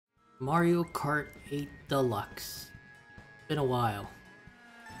Mario Kart 8 Deluxe. Been a while.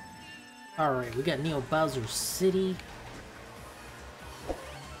 Alright, we got Neo Bowser City.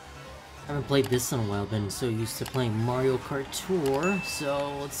 Haven't played this in a while, been so used to playing Mario Kart Tour,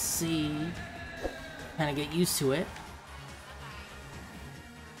 so let's see. Kinda get used to it.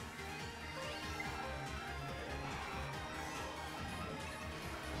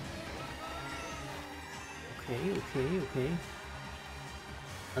 Okay.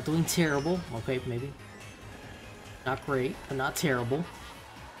 Not doing terrible. Okay, maybe. Not great, but not terrible.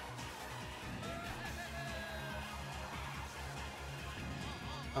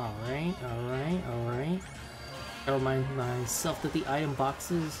 Alright. Gotta remind myself that the item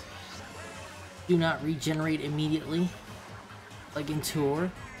boxes do not regenerate immediately, like in Tour.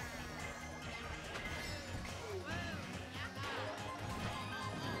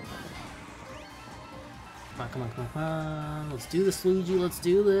 Come on. Let's do this, Luigi. Let's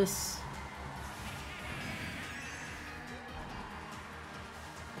do this.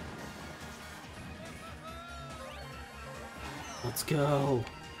 Let's go.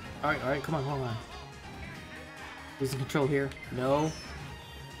 Alright, come on, hold on. Losing control here. No.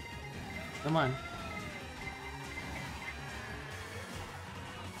 Come on.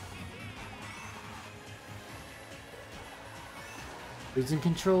 Losing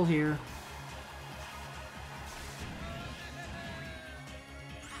control here.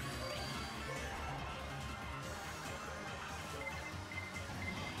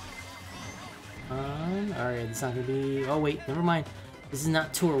 Alright, it's not gonna be... Oh wait, never mind. This is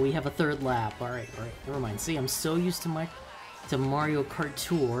not Tour, we have a third lap. Alright, never mind. See, I'm so used to Mario Kart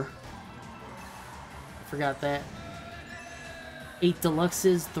Tour. I forgot that. 8 Deluxe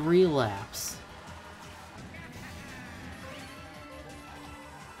is 3 laps.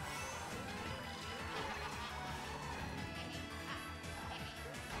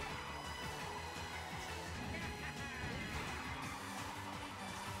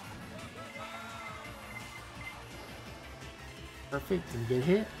 Perfect, and get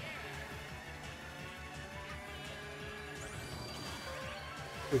hit.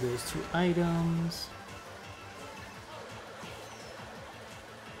 For those 2 items.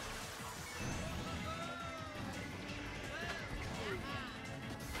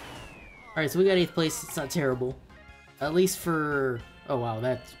 Alright, so we got 8th place. It's not terrible. At least for... Oh wow,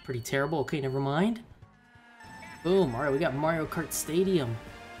 that's pretty terrible. Okay, never mind. Boom. Alright, we got Mario Kart Stadium.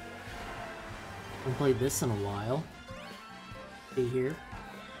 Haven't played this in a while. See here.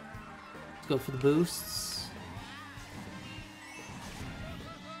 Let's go for the boosts.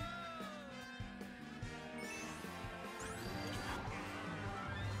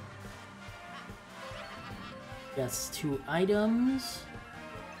 That's 2 items.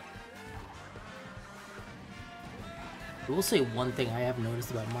 I will say one thing I have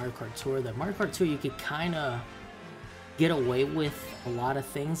noticed about Mario Kart Tour, that Mario Kart Tour you could kind of get away with a lot of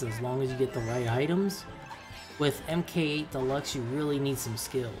things as long as you get the right items. With MK8 Deluxe, you really need some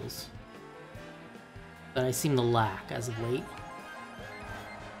skills that I seem to lack as of late.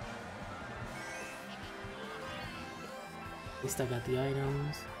 At least I got the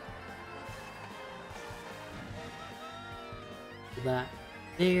items. That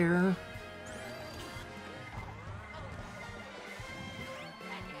there.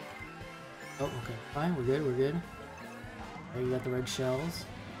 Oh, okay, fine, we're good. There, you got the red shells.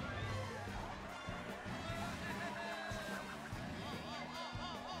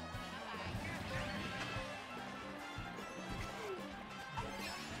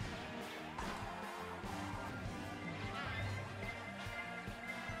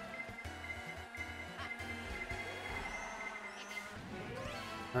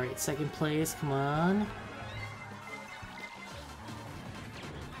 Alright, 2nd place, come on.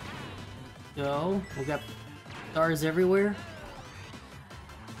 Go. We got stars everywhere.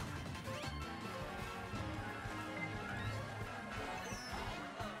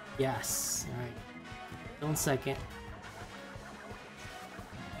 Yes. Alright. Still in 2nd.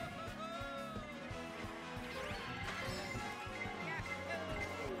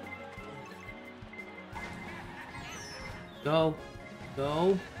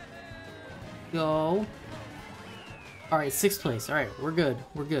 Go. Alright, 6th place. Alright, we're good.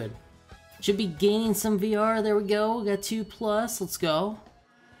 Should be gaining some VR. There we go. We got 2+. Let's go.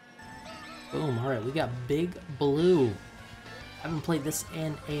 Boom. Alright, we got Big Blue. Haven't played this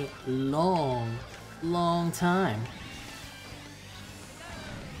in a long time.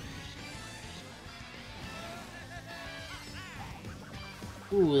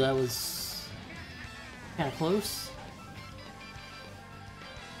 Ooh, that was kind of close.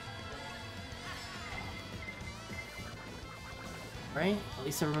 Right? At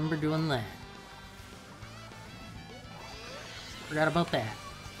least I remember doing that. Forgot about that.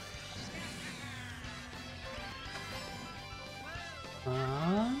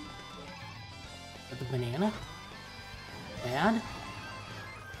 Got the banana. Bad.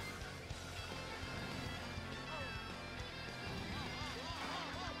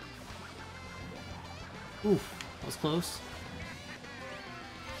 Oof, that was close.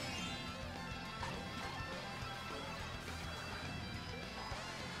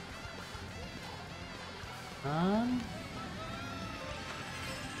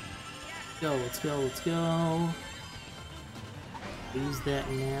 Let's go, let's go. Use that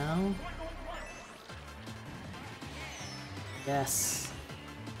now. Yes.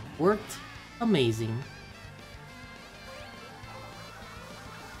 Worked amazing.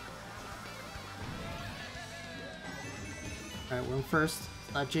 Alright, we're in first.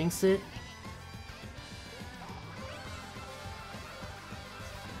 Let's not jinx it.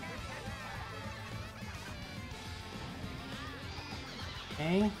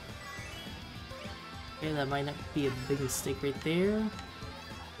 Okay. Okay, that might not be a big mistake right there.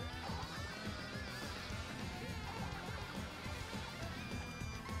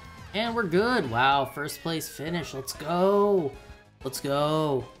 And we're good. Wow, first place finish. Let's go. Let's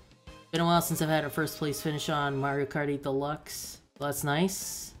go. Been a while since I've had a first place finish on Mario Kart 8 Deluxe. So that's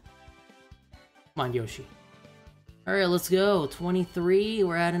nice. Come on, Yoshi. Alright, let's go. 23.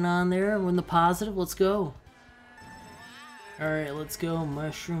 We're adding on there. We're in the positive. Let's go. Alright, let's go.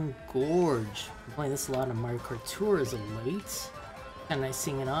 Mushroom Gorge. I'm playing this a lot on Mario Kart Tour as of late. Kinda nice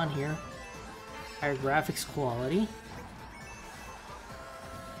seeing it on here. Higher graphics quality.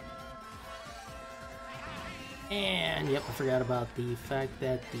 And, yep, I forgot about the fact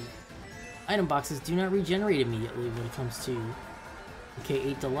that the item boxes do not regenerate immediately when it comes to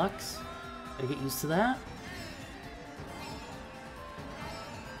K8 Deluxe. Gotta get used to that.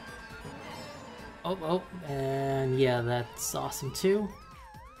 Oh, and yeah, that's awesome too.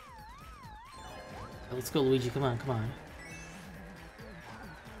 Let's go, Luigi, come on, come on.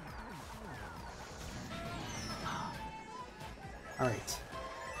 Alright.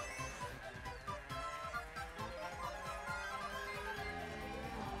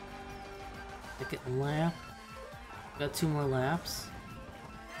 Second lap. Got 2 more laps.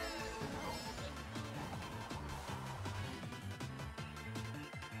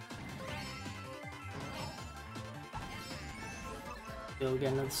 Go,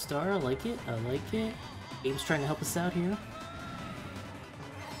 got another star. I like it. I like it. Game's trying to help us out here.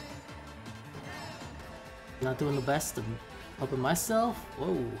 Not doing the best of helping myself.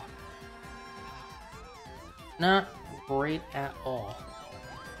 Whoa. Not great at all.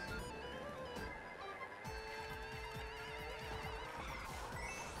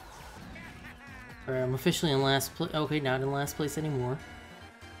 Alright, I'm officially in last place. Okay, not in last place anymore.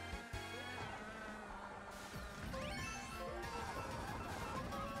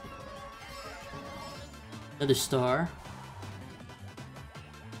 Another star.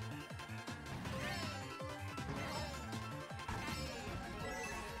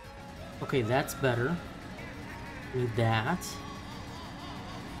 Okay, that's better. Need that.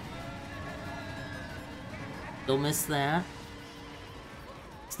 Still missed that.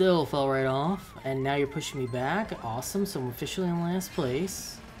 Still fell right off. And now you're pushing me back. Awesome, so I'm officially in last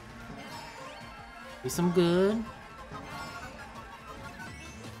place. Do some good.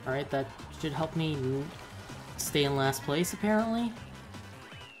 Alright, that should help me stay in last place, apparently.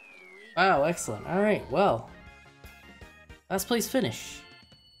 Wow, excellent. Alright, well. Last place finish.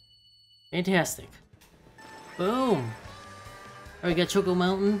 Fantastic. Boom! Alright, got Choco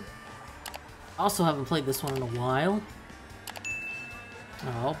Mountain. Also haven't played this one in a while.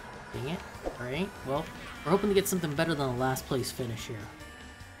 Oh, dang it. Alright, well, we're hoping to get something better than a last place finish here.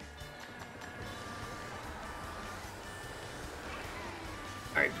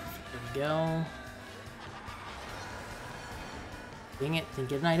 Alright, there we go. Dang it, didn't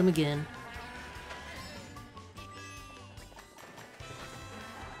get an item again.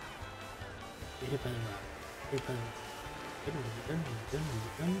 Get hit by the rock. Hit by the rock.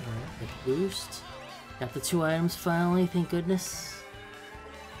 Alright, get the boost. Got the 2 items finally, thank goodness.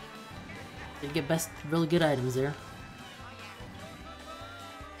 Did get really good items there.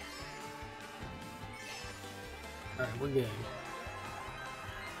 Alright, we're good.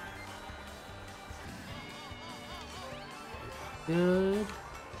 Good.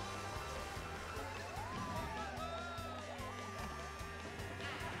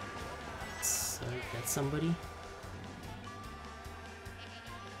 So, got somebody.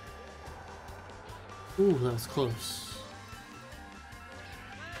 Ooh, that was close.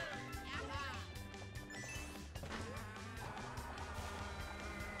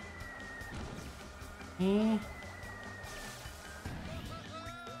 Okay.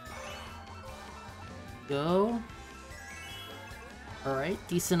 Go. Alright,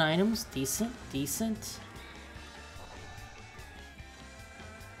 decent items. Decent, decent.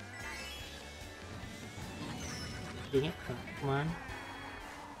 Dang it. Oh, come on.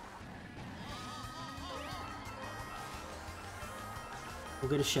 We'll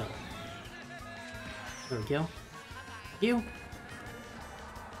get a shell. There we go. You.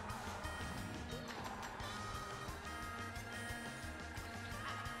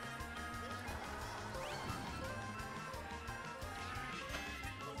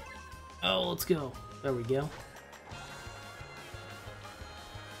 Oh, let's go. There we go.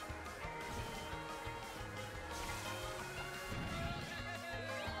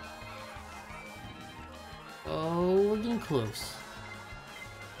 Oh, we're getting close.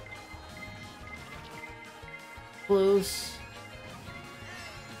 Close.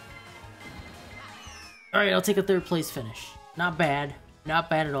 Alright, I'll take a third place finish. Not bad. Not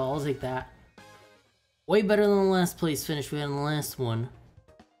bad at all. I'll take that. Way better than the last place finish we had in the last one.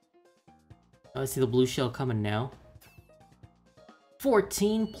 Oh, I see the blue shell coming now.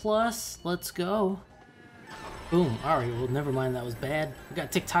 14 plus. Let's go. Boom. Alright, well, never mind. That was bad. We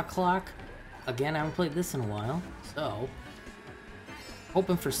got TikTok clock. Again, I haven't played this in a while. So,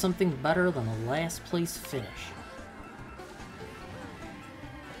 hoping for something better than the last place finish.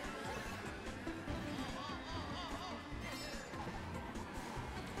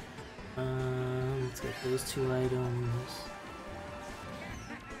 Let's get those 2 items.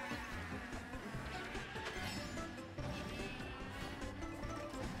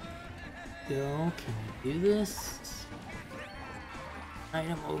 Go. Can we do this?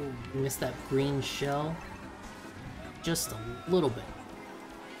 Item. Oh, missed that green shell. Just a little bit.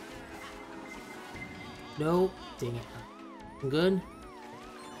 Nope. Dang it. I'm good.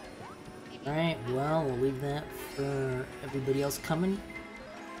 Alright, well, we'll leave that for everybody else coming.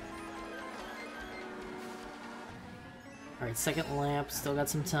 Alright, second lap. Still got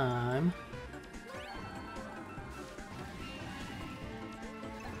some time.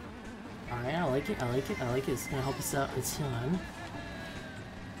 Alright, I like it, I like it, I like it. It's gonna help us out a ton.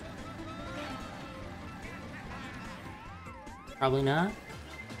 Probably not.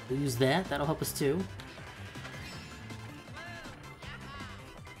 We'll use that, that'll help us too.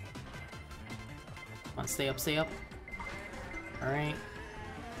 Come on, stay up, stay up. Alright.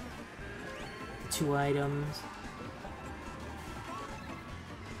 2 items.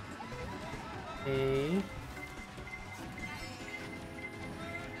 Okay.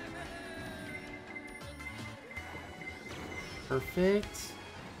 Perfect.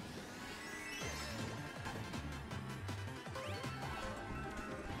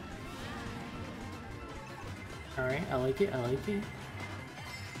 Alright, I like it, I like it.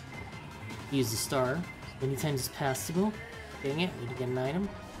 Use the star as many times as possible. Dang it, we need to get an item.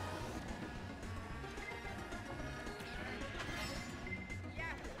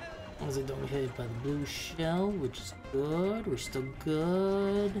 As long as I don't get hit by the blue shell, which is good. We're still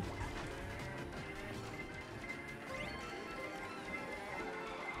good.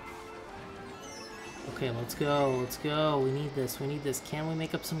 Okay, let's go, let's go. We need this, we need this. Can we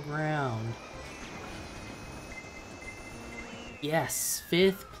make up some ground? Yes,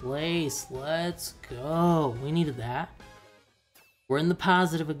 5th place. Let's go. We needed that. We're in the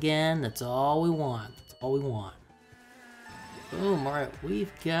positive again. That's all we want. That's all we want. Boom. Alright,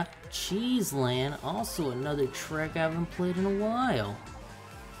 we've got Cheese Land. Also another track I haven't played in a while.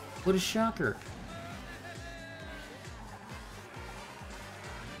 What a shocker.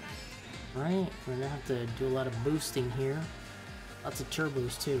 Right, we're gonna have to do a lot of boosting here. Lots of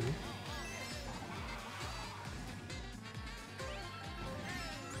turbos too.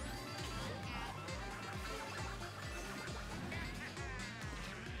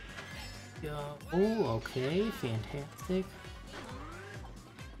 Oh, okay, fantastic.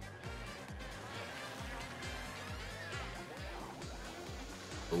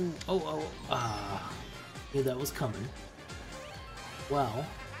 Knew that was coming. Well.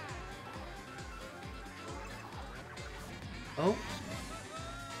 Oh.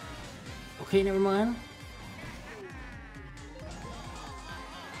 Okay, never mind.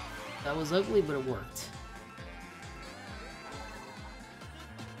 That was ugly, but it worked.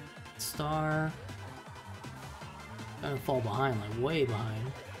 Star. Gonna fall behind, like way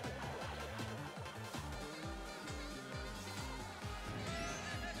behind.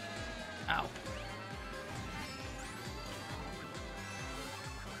 Ow.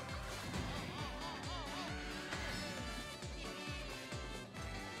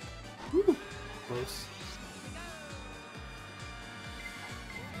 Whew. Close.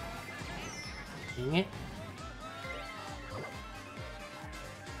 Dang it.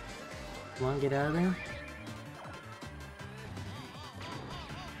 Come on, get out of there.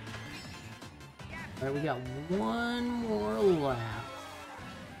 Alright, we got one more lap.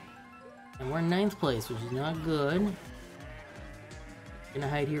 And we're in 9th place, which is not good. Gonna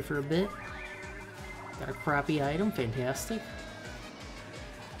hide here for a bit. Got a crappy item, fantastic.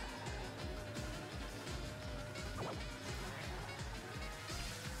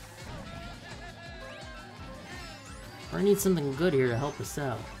 I need something good here to help us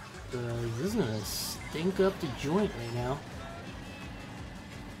out. Because this is gonna stink up the joint right now.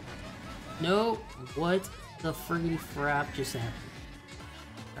 No, what the friggity frap just happened?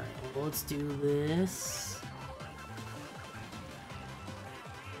 Alright, well, let's do this.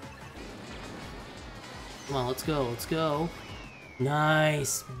 Come on, let's go, let's go.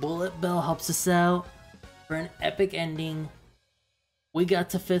 Nice! Bullet Bill helps us out for an epic ending. We got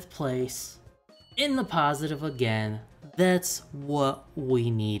to 5th place. In the positive again. That's what we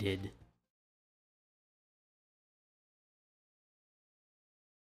needed.